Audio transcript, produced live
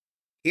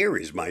Here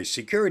is my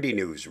security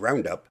news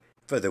roundup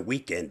for the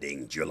week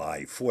ending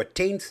July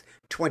 14th,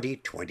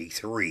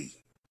 2023.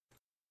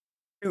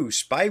 New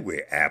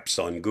spyware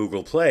apps on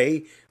Google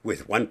Play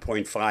with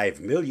 1.5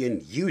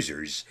 million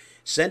users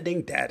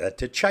sending data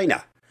to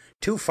China.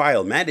 Two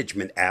file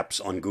management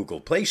apps on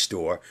Google Play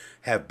Store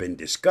have been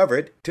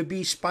discovered to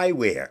be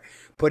spyware,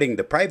 putting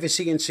the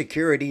privacy and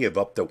security of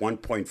up to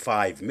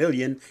 1.5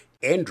 million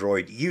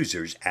Android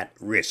users at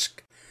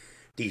risk.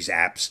 These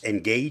apps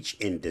engage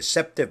in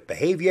deceptive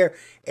behavior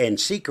and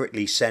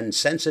secretly send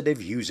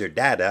sensitive user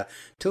data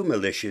to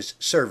malicious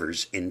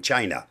servers in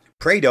China.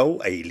 Prado,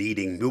 a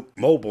leading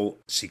mobile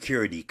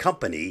security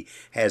company,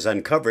 has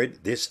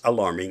uncovered this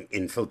alarming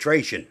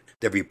infiltration.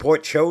 The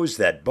report shows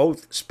that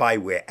both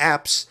spyware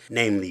apps,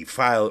 namely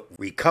File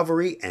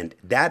Recovery and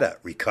Data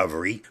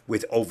Recovery,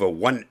 with over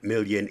 1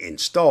 million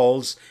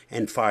installs,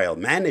 and File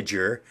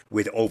Manager,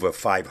 with over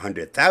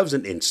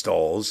 500,000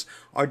 installs,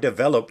 are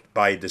developed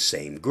by the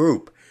same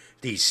group.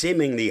 These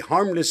seemingly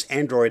harmless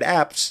Android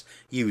apps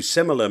use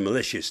similar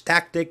malicious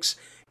tactics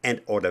and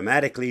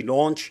automatically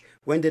launch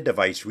when the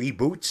device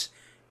reboots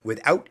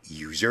without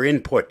user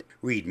input.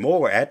 Read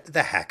more at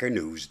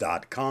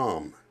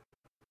thehackernews.com.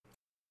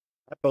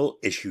 Apple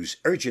issues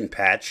urgent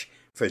patch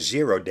for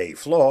zero-day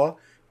flaw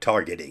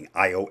targeting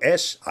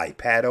iOS,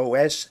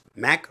 iPadOS,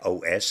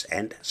 macOS,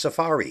 and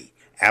Safari.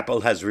 Apple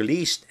has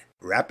released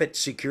rapid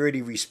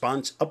security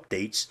response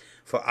updates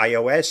for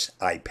iOS,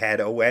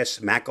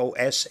 iPadOS,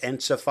 macOS,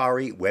 and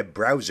Safari web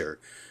browser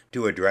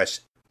to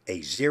address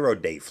a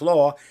zero-day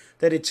flaw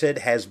that it said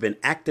has been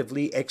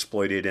actively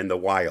exploited in the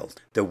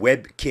wild. The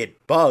WebKit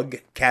bug,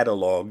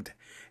 cataloged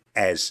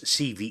as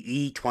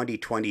CVE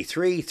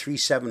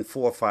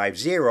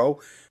 2023-37450,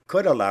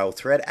 could allow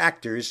threat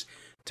actors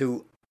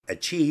to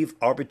achieve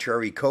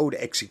arbitrary code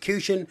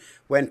execution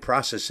when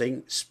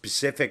processing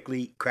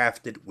specifically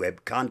crafted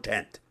web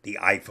content. The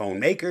iPhone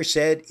maker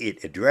said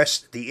it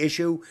addressed the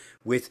issue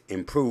with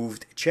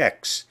improved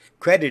checks.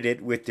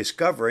 Credited with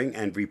discovering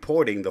and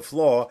reporting the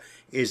flaw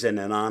is an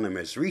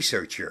anonymous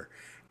researcher.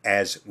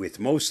 As with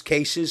most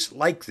cases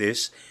like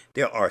this,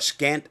 there are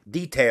scant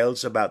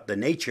details about the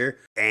nature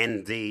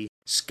and the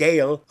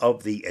scale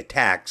of the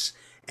attacks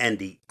and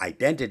the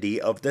identity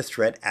of the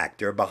threat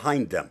actor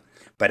behind them.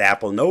 But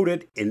Apple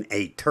noted in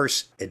a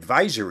terse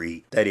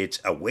advisory that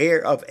it's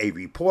aware of a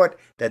report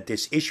that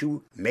this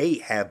issue may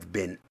have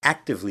been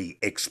actively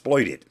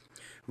exploited.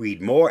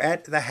 Read more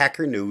at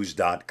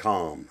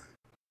thehackernews.com.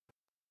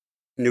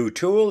 New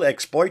tool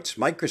exploits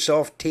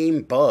Microsoft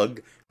Teams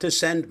bug to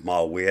send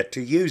malware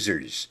to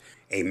users.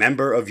 A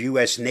member of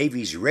U.S.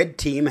 Navy's Red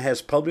Team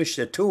has published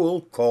a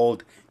tool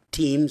called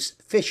Teams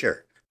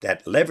Fisher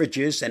that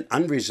leverages an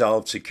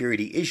unresolved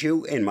security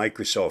issue in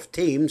Microsoft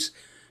Teams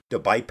to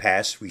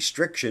bypass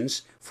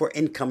restrictions for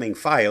incoming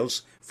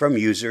files from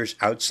users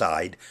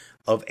outside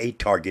of a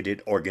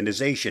targeted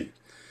organization.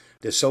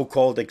 The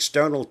so-called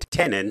external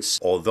tenants,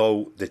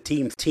 although the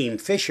Teams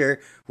Fisher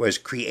was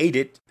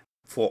created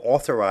for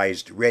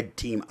authorized Red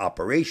Team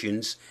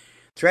operations,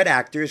 threat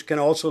actors can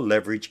also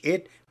leverage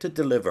it to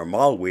deliver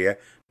malware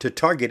to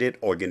targeted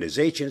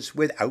organizations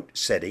without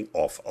setting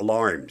off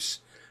alarms.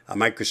 A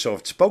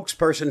Microsoft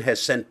spokesperson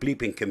has sent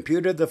Bleeping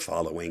Computer the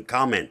following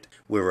comment: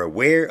 "We're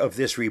aware of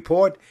this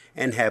report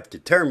and have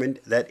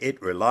determined that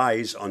it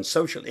relies on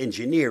social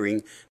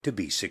engineering to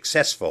be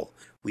successful.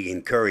 We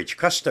encourage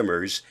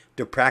customers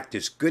to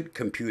practice good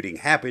computing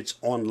habits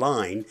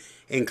online,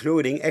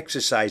 including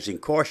exercising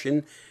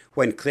caution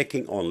when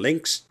clicking on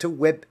links to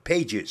web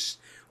pages,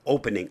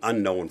 opening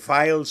unknown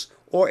files,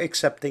 or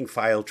accepting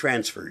file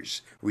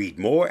transfers." Read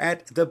more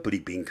at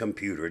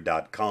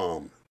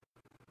thebleepingcomputer.com.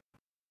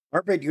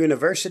 Harvard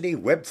University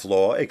web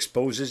flaw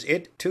exposes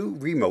it to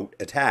remote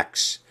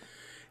attacks.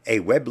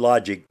 A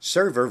WebLogic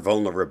server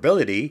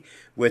vulnerability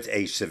with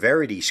a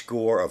severity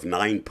score of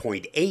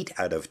 9.8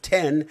 out of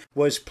 10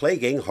 was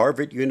plaguing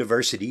Harvard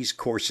University's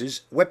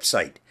courses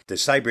website, the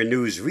Cyber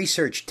News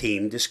research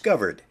team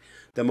discovered.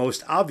 The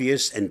most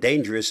obvious and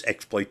dangerous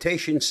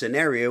exploitation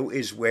scenario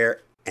is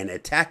where an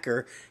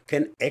attacker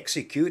can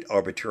execute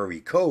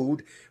arbitrary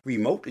code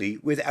remotely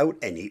without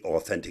any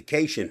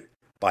authentication.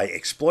 By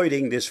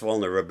exploiting this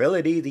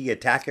vulnerability, the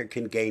attacker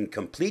can gain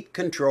complete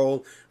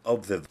control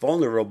of the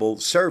vulnerable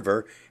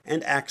server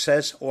and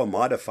access or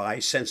modify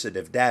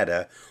sensitive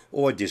data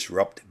or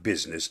disrupt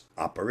business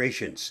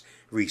operations,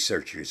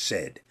 researchers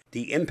said.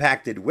 The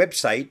impacted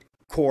website,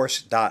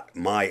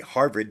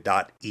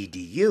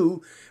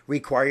 course.myharvard.edu,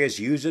 requires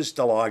users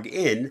to log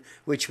in,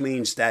 which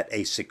means that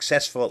a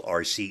successful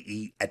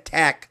RCE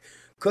attack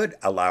could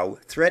allow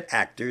threat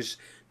actors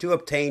to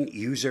obtain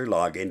user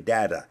login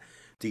data.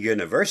 The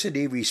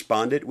university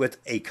responded with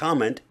a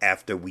comment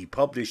after we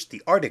published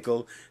the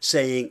article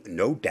saying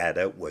no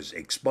data was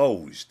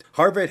exposed.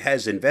 Harvard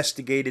has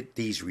investigated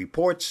these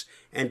reports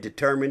and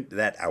determined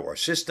that our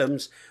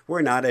systems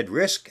were not at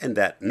risk and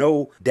that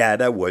no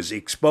data was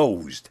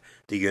exposed,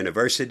 the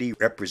university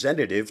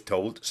representative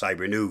told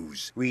Cyber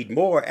News. Read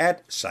more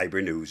at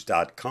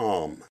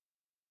cybernews.com.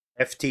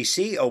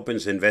 FTC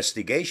opens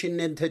investigation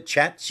into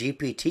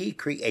ChatGPT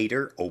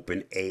creator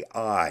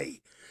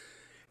OpenAI.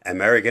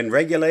 American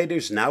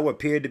regulators now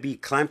appear to be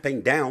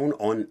clamping down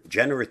on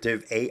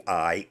generative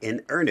AI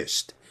in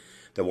earnest.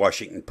 The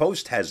Washington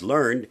Post has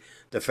learned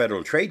the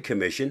Federal Trade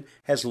Commission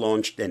has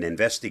launched an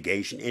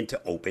investigation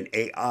into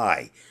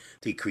OpenAI,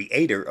 the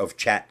creator of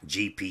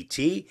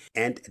ChatGPT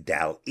and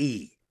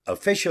DALL-E.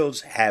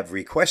 Officials have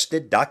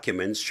requested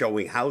documents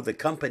showing how the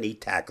company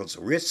tackles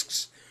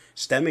risks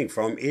stemming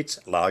from its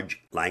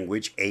large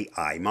language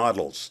AI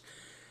models.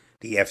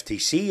 The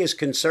FTC is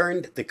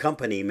concerned the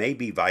company may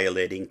be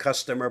violating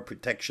customer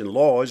protection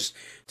laws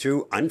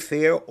through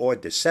unfair or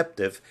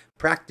deceptive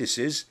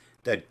practices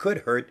that could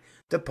hurt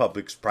the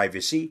public's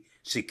privacy,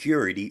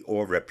 security,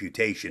 or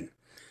reputation.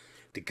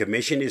 The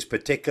Commission is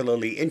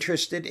particularly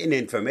interested in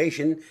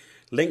information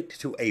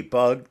linked to a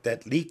bug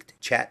that leaked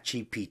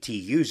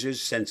ChatGPT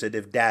users'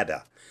 sensitive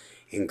data,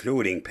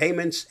 including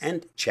payments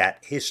and chat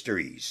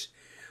histories.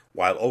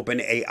 While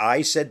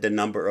OpenAI said the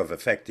number of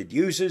affected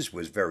users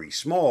was very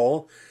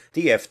small,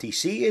 the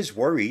FTC is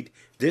worried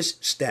this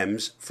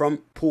stems from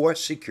poor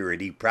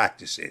security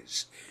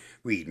practices.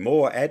 Read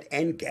more at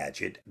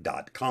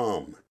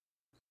Engadget.com.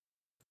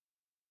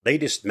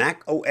 Latest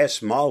Mac OS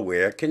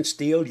malware can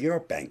steal your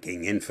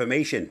banking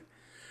information.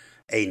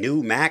 A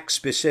new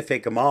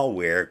Mac-specific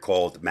malware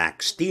called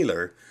Mac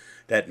Stealer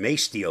that may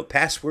steal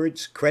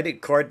passwords,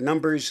 credit card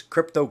numbers,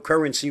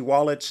 cryptocurrency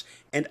wallets,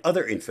 and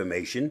other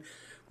information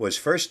was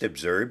first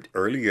observed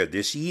earlier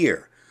this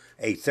year.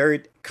 A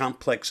third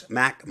complex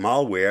Mac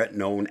malware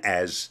known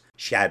as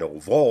Shadow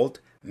Vault,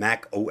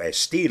 Mac OS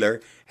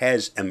Stealer,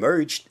 has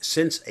emerged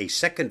since a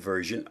second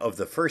version of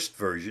the first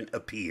version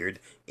appeared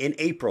in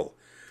April.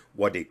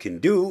 What it can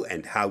do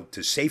and how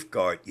to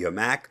safeguard your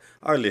Mac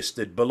are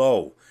listed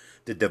below.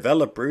 The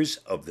developers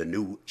of the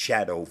new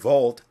Shadow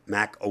Vault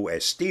Mac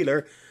OS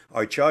Stealer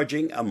are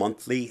charging a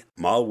monthly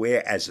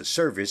malware as a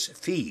service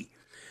fee,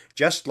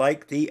 just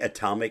like the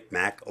Atomic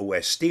Mac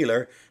OS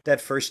Stealer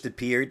that first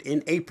appeared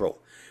in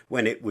April.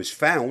 When it was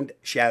found,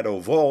 Shadow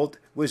Vault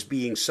was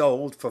being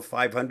sold for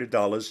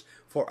 $500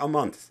 for a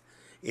month.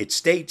 It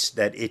states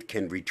that it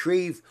can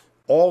retrieve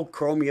all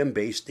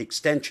Chromium-based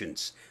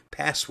extensions,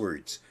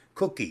 passwords,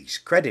 cookies,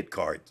 credit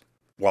card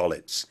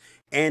wallets,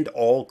 and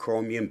all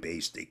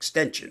Chromium-based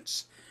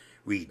extensions.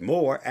 Read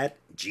more at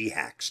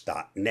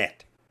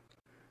ghacks.net.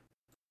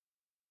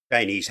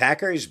 Chinese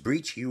hackers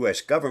breach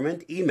U.S.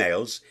 government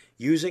emails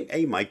using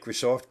a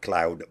Microsoft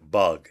Cloud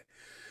bug.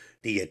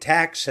 The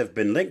attacks have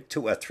been linked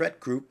to a threat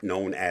group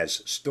known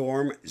as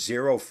Storm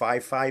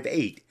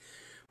 0558,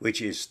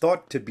 which is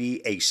thought to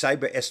be a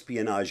cyber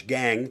espionage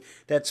gang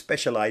that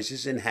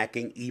specializes in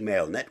hacking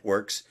email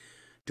networks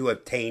to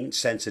obtain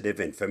sensitive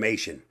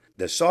information.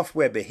 The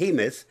software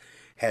behemoth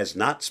has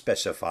not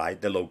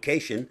specified the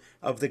location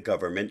of the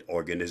government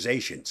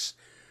organizations.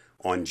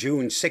 On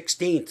June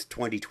 16,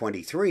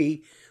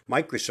 2023,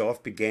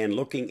 Microsoft began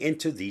looking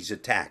into these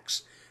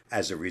attacks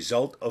as a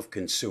result of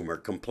consumer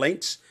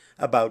complaints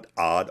about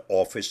odd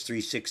Office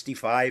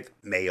 365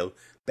 mail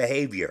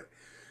behavior.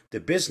 The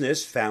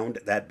business found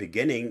that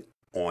beginning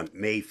on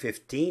May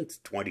 15,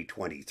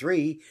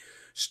 2023,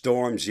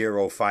 Storm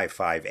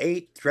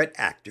 0558 threat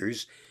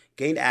actors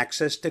gained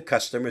access to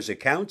customers'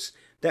 accounts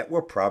that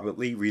were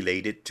probably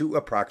related to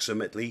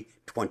approximately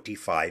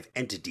 25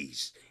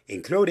 entities,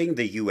 including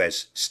the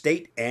U.S.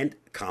 State and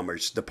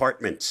Commerce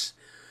Departments.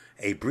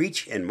 A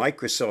breach in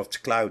Microsoft's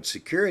cloud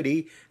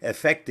security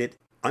affected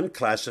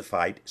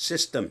unclassified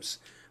systems,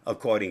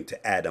 according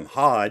to Adam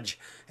Hodge,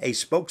 a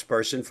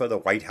spokesperson for the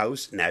White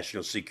House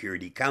National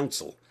Security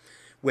Council,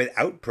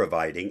 without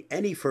providing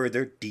any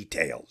further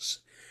details.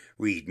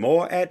 Read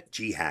more at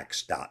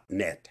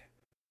ghacks.net.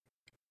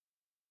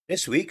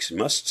 This week's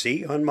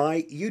must-see on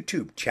my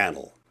YouTube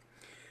channel.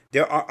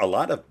 There are a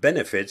lot of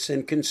benefits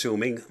in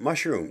consuming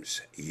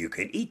mushrooms. You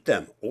can eat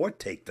them or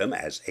take them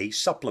as a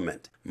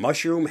supplement.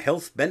 Mushroom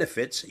health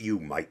benefits you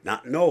might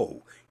not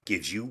know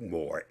gives you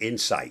more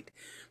insight.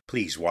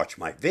 Please watch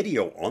my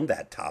video on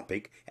that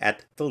topic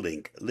at the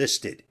link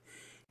listed.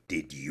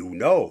 Did you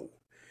know?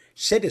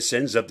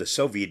 Citizens of the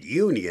Soviet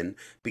Union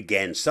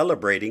began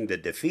celebrating the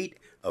defeat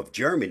of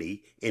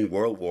Germany in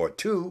World War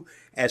II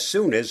as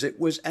soon as it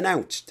was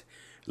announced.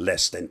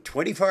 Less than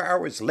 24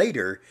 hours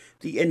later,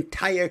 the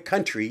entire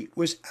country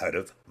was out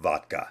of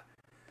vodka.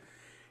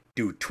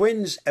 Do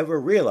twins ever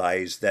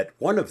realize that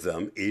one of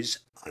them is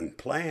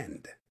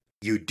unplanned?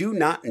 You do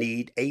not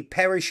need a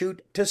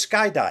parachute to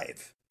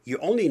skydive. You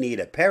only need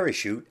a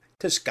parachute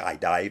to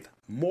skydive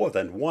more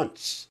than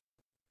once.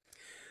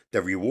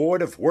 The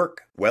reward of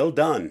work well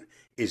done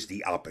is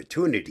the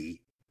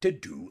opportunity to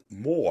do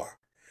more.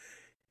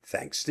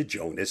 Thanks to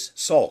Jonas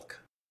Salk.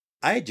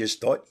 I just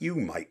thought you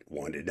might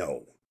want to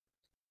know.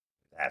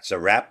 That's a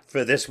wrap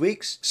for this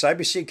week's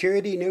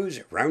Cybersecurity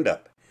News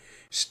Roundup.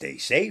 Stay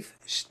safe,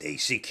 stay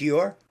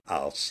secure.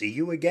 I'll see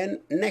you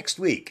again next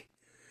week.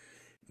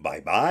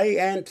 Bye-bye,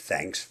 and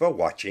thanks for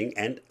watching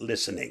and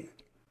listening.